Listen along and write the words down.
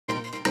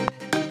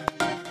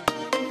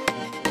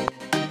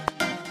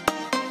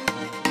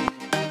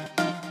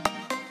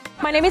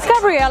My name is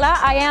Gabriela.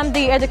 I am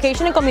the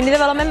Education and Community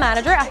Development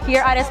Manager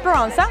here at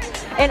Esperanza,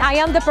 and I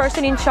am the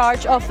person in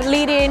charge of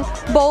leading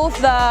both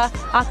the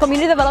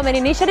community development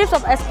initiatives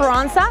of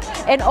Esperanza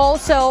and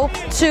also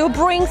to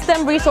bring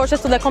STEM resources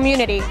to the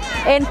community.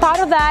 And part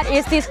of that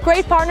is this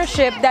great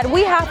partnership that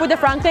we have with the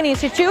Franklin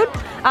Institute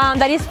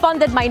that is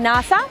funded by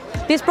NASA.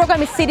 This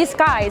program is City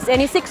Skies, and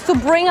it seeks to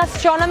bring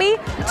astronomy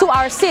to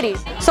our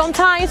cities.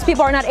 Sometimes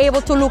people are not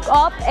able to look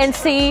up and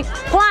see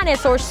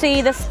planets or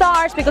see the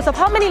stars because of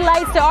how many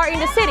lights there are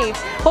in the city.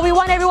 But we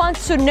want everyone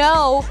to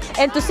know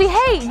and to see,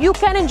 hey, you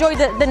can enjoy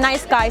the night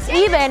skies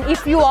even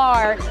if you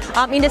are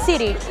in the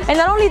city. And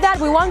not only that,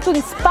 we want to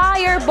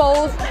inspire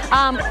both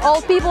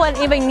old people and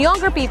even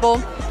younger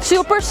people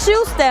to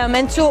pursue STEM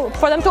and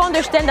for them to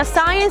understand that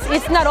science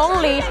is not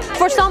only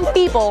for some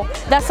people,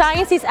 that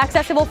science is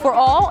accessible for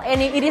all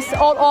and it is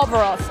all over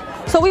us.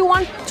 So we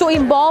want to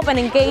involve and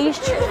engage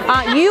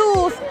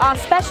youth,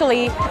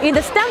 especially in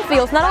the STEM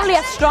fields, not only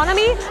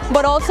astronomy,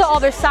 but also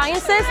other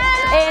sciences,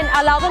 and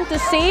allow them to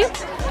see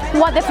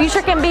what the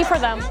future can be for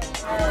them.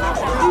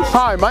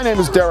 Hi, my name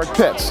is Derek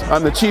Pitts.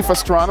 I'm the Chief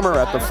Astronomer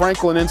at the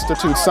Franklin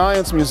Institute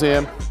Science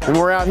Museum, and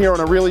we're out here on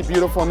a really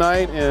beautiful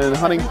night in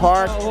Hunting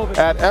Park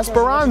at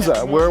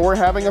Esperanza, where we're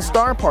having a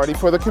star party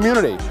for the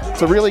community.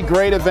 It's a really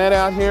great event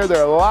out here.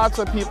 There are lots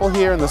of people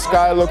here and the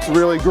sky looks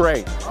really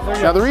great.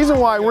 Now the reason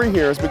why we're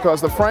here is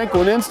because the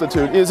Franklin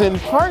Institute is in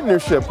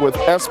partnership with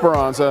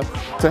Esperanza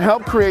to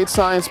help create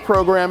science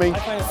programming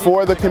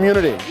for the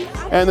community.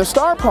 And the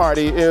Star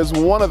Party is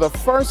one of the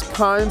first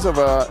kinds of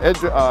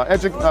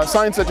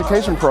science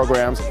education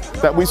programs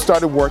that we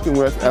started working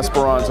with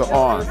Esperanza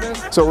on.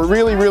 So we're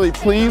really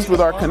pleased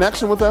with our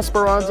connection with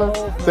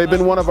Esperanza. They've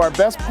been one of our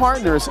best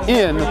partners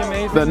in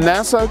the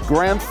NASA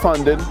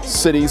grant-funded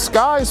City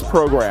Skies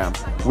program.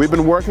 We've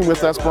been working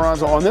with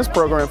Esperanza on this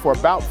program for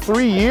about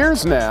 3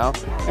 years now,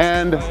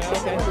 and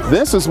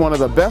this is one of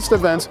the best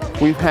events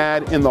we've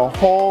had in the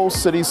whole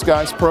City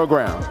Skies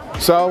program.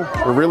 So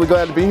we're really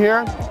glad to be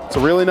here. It's a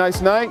really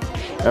nice night.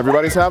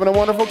 Everybody's having a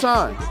wonderful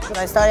time.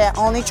 I started at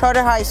Only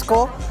Charter High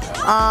School.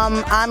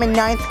 I'm in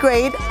 9th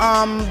grade.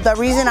 The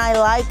reason I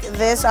like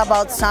this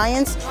about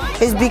science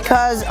is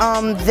because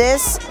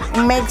this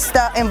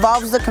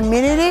involves the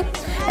community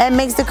and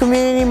makes the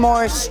community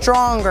more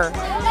stronger.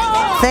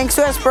 Thanks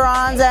to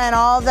Esperanza and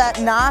all that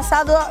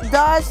NASA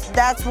does,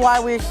 that's why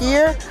we're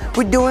here.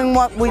 We're doing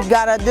what we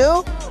gotta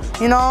do,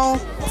 you know,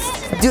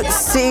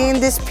 seeing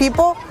these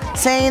people,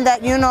 saying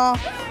that, you know,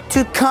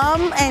 to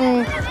come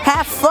and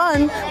have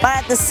fun, but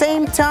at the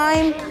same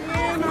time,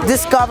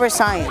 discover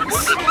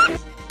science.